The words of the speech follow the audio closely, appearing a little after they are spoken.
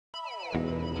Hi,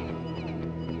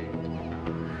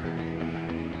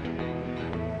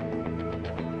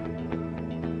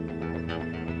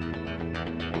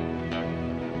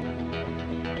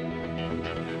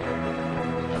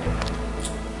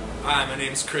 my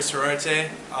name is Khris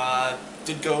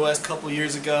did Go West a couple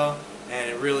years ago, and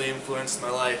it really influenced my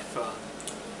life.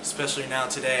 Especially now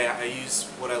today, I use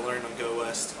what I learned on Go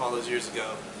West all those years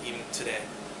ago, even today.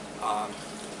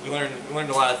 We learned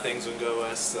a lot of things on Go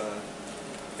West,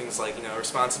 things like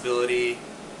responsibility,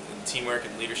 and teamwork,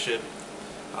 and leadership.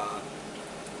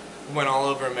 We went all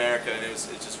over America, and it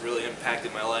just really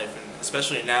impacted my life. And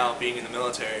especially now, being in the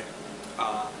military,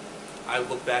 I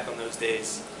look back on those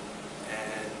days,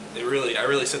 and I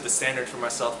really set the standard for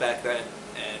myself back then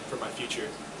and for my future.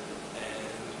 And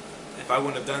if I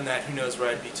wouldn't have done that, who knows where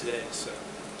I'd be today. So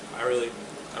I really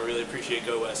appreciate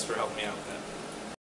Go West for helping me out with that.